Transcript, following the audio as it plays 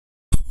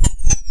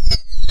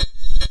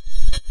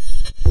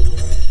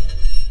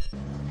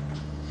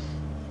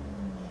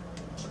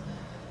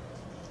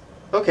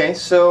Okay,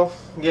 so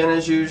again,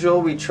 as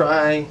usual, we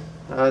try,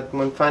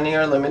 when finding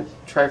our limit,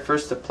 try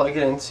first to plug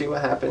it in, see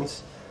what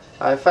happens.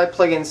 If I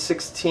plug in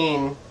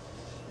 16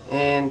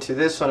 into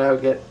this one, I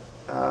would get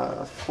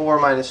 4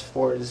 minus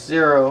 4 is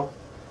 0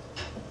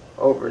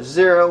 over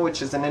 0,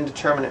 which is an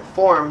indeterminate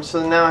form.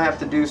 So now I have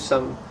to do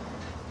some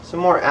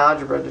more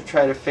algebra to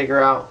try to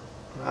figure out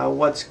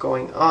what's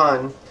going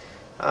on.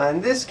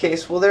 In this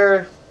case, well,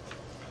 there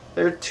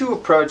are two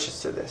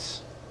approaches to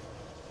this.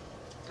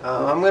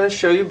 I'm going to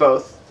show you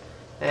both,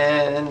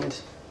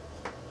 and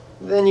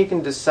then you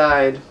can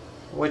decide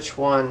which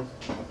one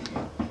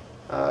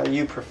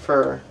you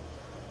prefer.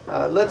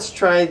 Let's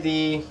try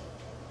the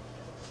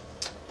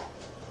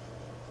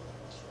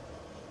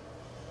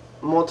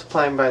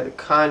multiplying by the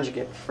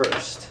conjugate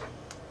first.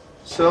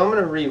 So I'm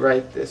going to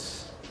rewrite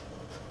this.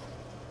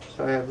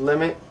 So I have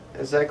limit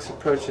as x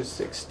approaches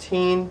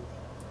 16,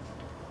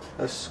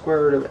 a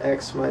square root of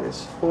x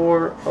minus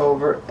 4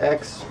 over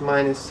x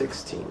minus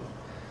 16.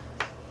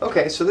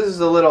 Okay, so this is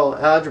a little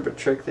algebra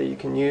trick that you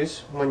can use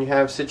when you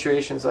have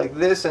situations like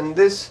this, and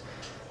this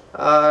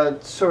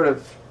sort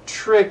of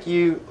trick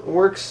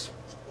works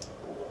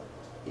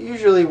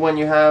usually when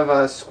you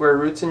have square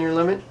roots in your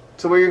limit.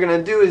 So what you're going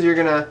to do is you're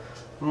going to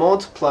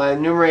multiply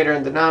numerator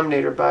and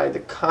denominator by the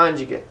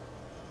conjugate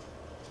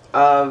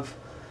of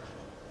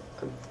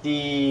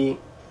the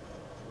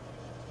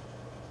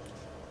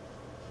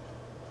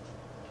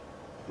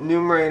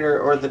numerator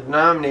or the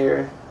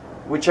denominator,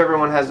 whichever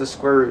one has a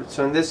square root.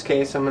 So in this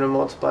case, I'm going to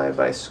multiply it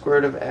by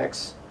square root of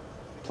x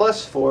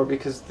plus 4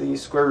 because the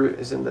square root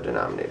is in the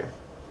denominator.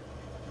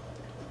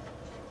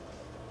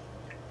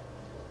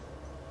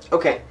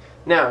 Okay,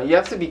 now you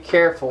have to be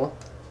careful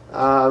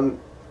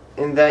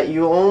in that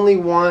you only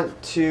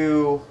want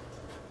to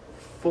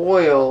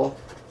FOIL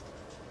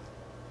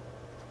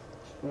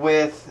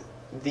with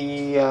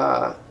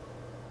the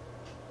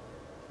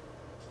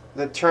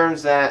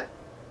terms that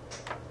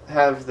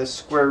have the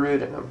square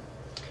root in them,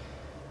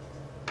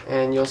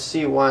 and you'll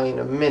see why in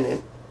a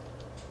minute.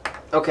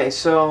 Okay,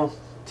 so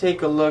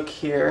take a look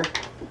here.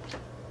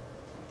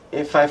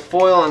 If I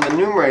FOIL on the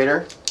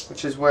numerator,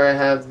 which is where I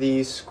have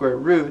the square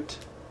root,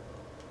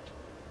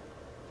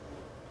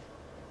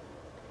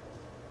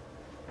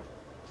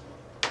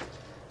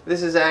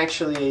 this is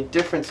actually a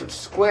difference of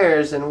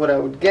squares, and what I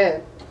would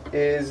get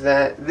is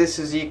that this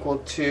is equal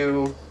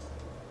to,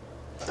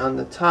 on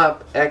the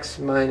top, x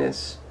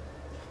minus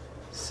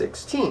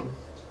 16.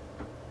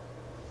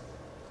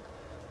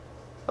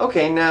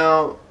 Okay,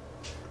 now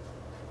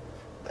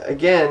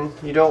again,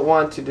 you don't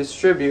want to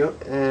distribute,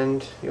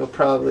 and you'll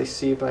probably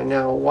see by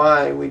now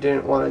why we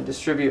didn't want to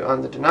distribute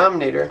on the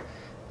denominator,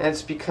 and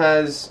it's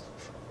because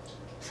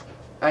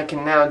I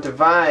can now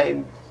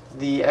divide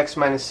the x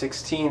minus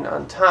 16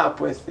 on top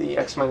with the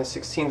x minus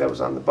 16 that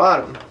was on the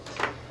bottom.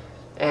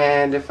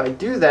 And if I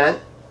do that,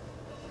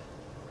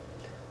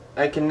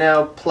 I can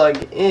now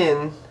plug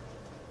in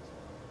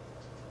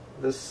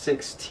the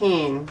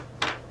 16,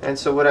 and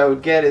so what I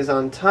would get is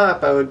on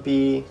top I would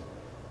be,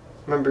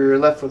 remember you're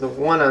left with a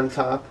 1 on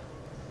top,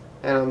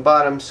 and on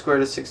bottom square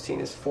root of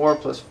 16 is 4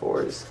 plus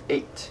 4 is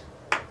 8.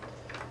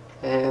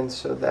 And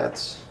so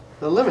that's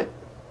the limit.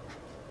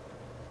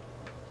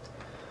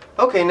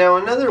 Okay, now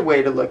another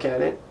way to look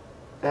at it,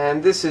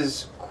 and this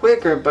is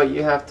quicker but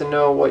you have to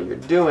know what you're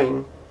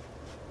doing,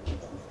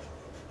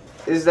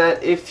 is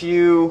that if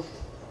you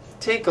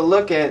take a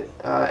look at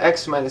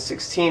x minus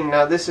 16,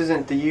 now this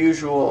isn't the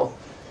usual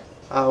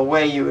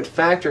way you would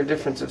factor a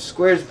difference of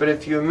squares, but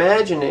if you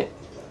imagine it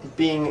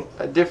being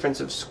a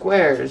difference of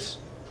squares,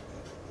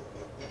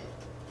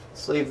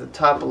 let's leave the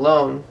top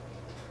alone.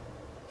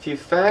 If you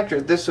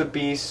factor, this would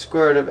be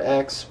square root of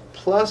x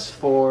plus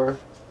 4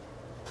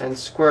 and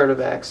square root of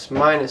x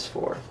minus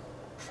 4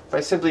 by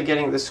simply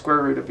getting the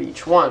square root of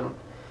each one.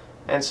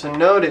 And so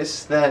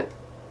notice that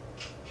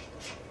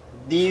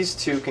these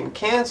two can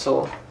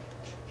cancel,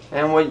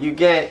 and what you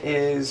get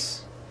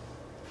is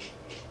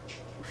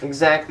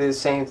exactly the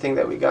same thing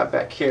that we got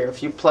back here.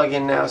 If you plug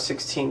in now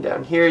 16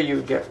 down here, you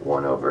would get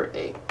 1 over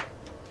 8.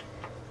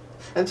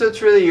 And so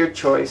it's really your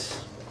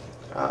choice.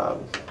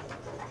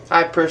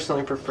 I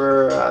personally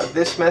prefer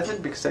this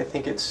method because I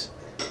think it's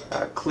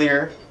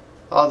clear.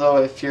 Although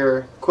if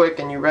you're quick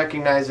and you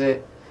recognize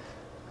it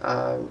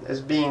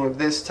as being of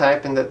this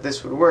type and that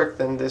this would work,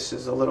 then this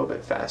is a little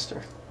bit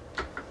faster.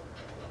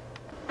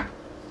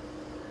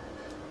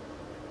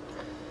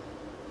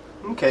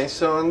 Okay,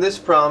 so in this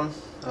problem,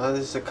 this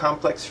is a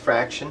complex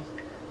fraction,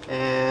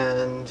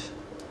 and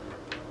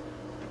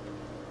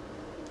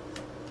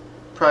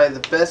probably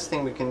the best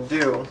thing we can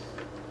do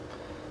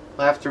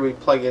after we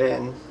plug it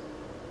in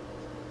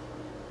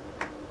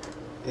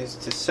is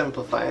to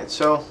simplify it.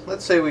 So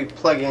let's say we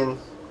plug in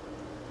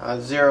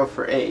 0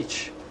 for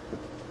h.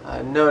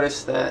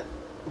 Notice that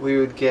we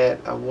would get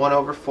a 1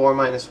 over 4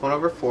 minus 1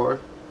 over 4.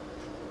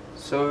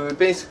 So we would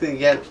basically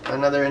get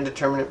another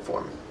indeterminate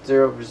form,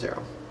 0 over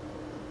 0.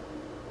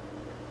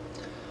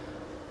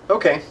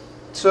 Okay,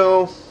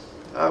 so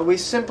we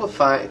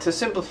simplify. To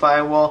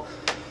simplify, well,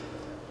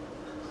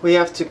 we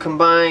have to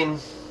combine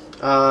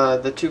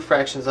the two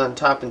fractions on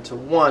top into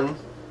one,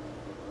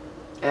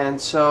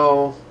 and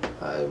so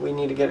we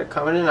need to get a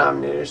common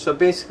denominator. So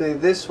basically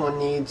this one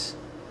needs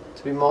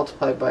to be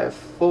multiplied by a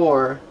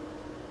 4,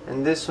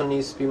 and this one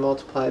needs to be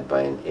multiplied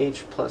by an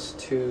h plus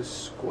 2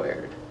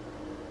 squared.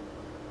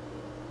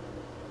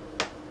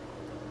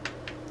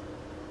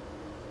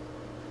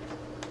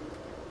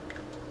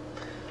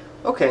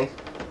 Okay,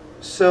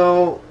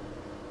 so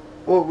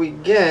what we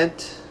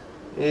get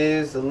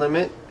is the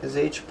limit as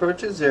h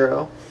approaches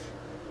 0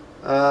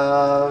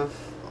 of,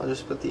 I'll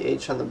just put the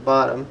h on the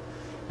bottom.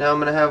 Now I'm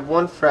going to have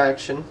one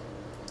fraction,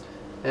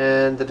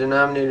 and the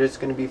denominator is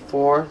going to be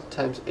 4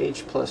 times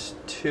h plus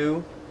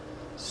 2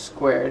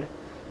 squared.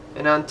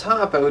 And on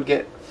top I would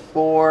get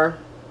 4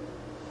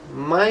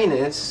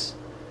 minus,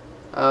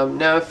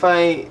 now if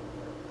I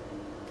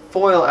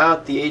FOIL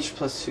out the h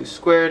plus 2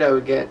 squared, I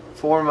would get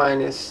 4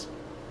 minus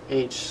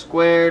h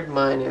squared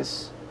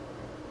minus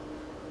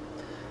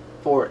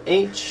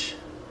 4h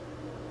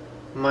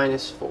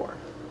minus 4.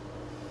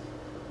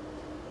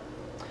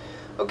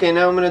 Okay,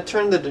 now I'm going to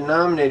turn the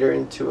denominator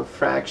into a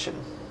fraction.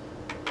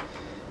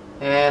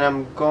 And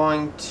I'm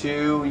going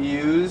to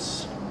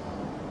use,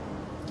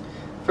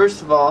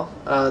 first of all,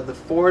 the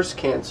 4's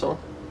cancel.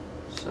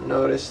 So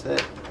notice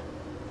that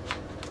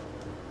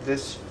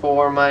this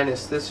 4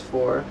 minus this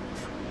 4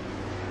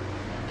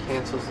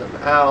 cancels them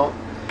out.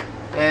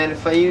 And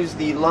if I use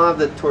the law of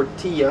the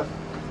tortilla,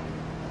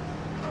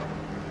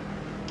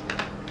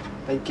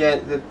 I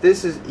get that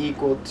this is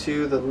equal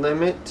to the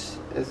limit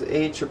as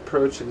h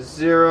approaches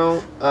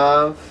 0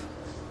 of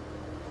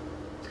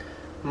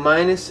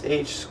minus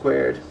h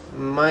squared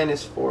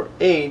minus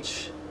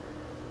 4h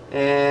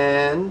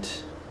and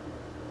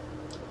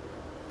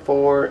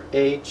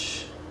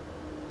 4h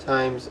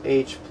times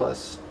h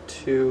plus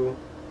 2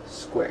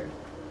 squared.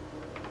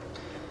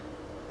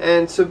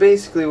 And so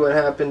basically what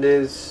happened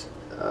is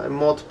I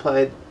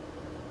multiplied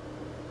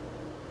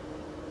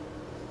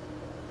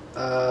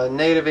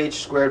negative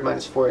h squared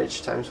minus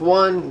 4h times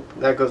 1,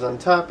 that goes on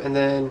top, and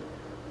then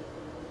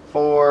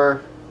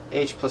 4h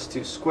plus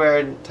 2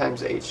 squared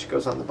times h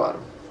goes on the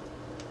bottom.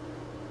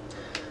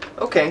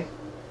 Okay,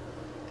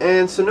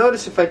 and so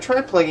notice if I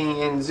try plugging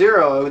in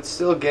 0, I would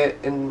still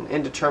get an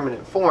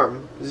indeterminate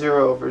form,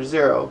 0 over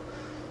 0.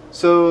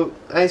 So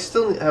I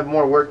still have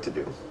more work to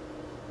do.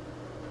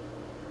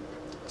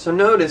 So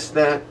notice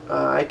that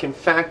I can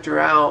factor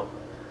out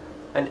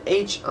an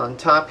h on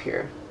top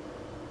here.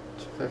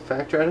 So if I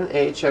factor out an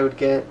h, I would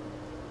get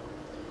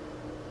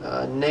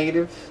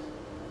negative,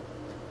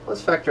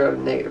 let's factor out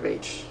a negative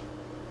h.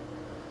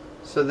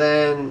 So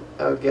then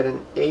I would get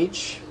an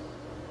h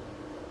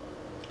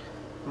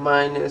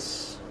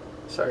minus,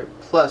 sorry,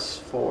 plus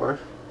 4.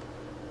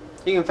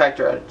 You can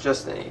factor out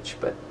just an h,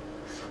 but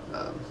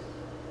it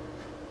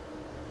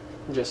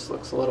just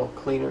looks a little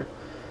cleaner.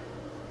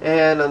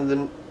 And on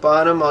the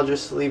bottom, I'll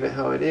just leave it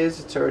how it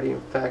is. It's already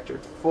in factored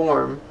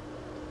form.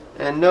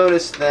 And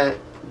notice that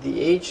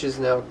the h's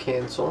now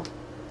cancel.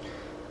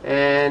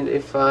 And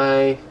if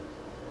I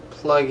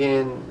plug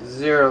in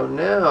 0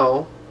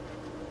 now,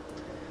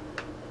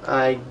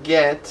 I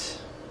get,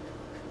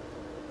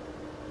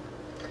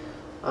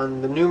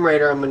 on the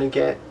numerator I'm going to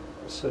get,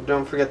 so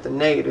don't forget the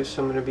negative,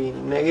 so I'm going to be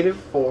negative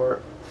 4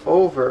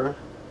 over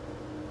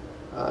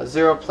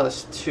 0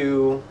 plus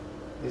 2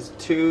 is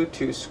 2,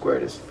 2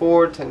 squared is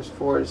 4, times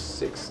 4 is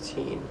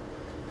 16,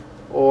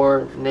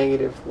 or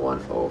negative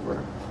 1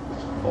 over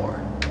 4.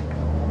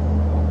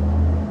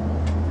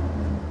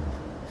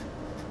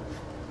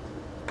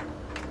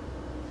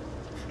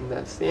 And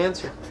that's the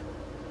answer.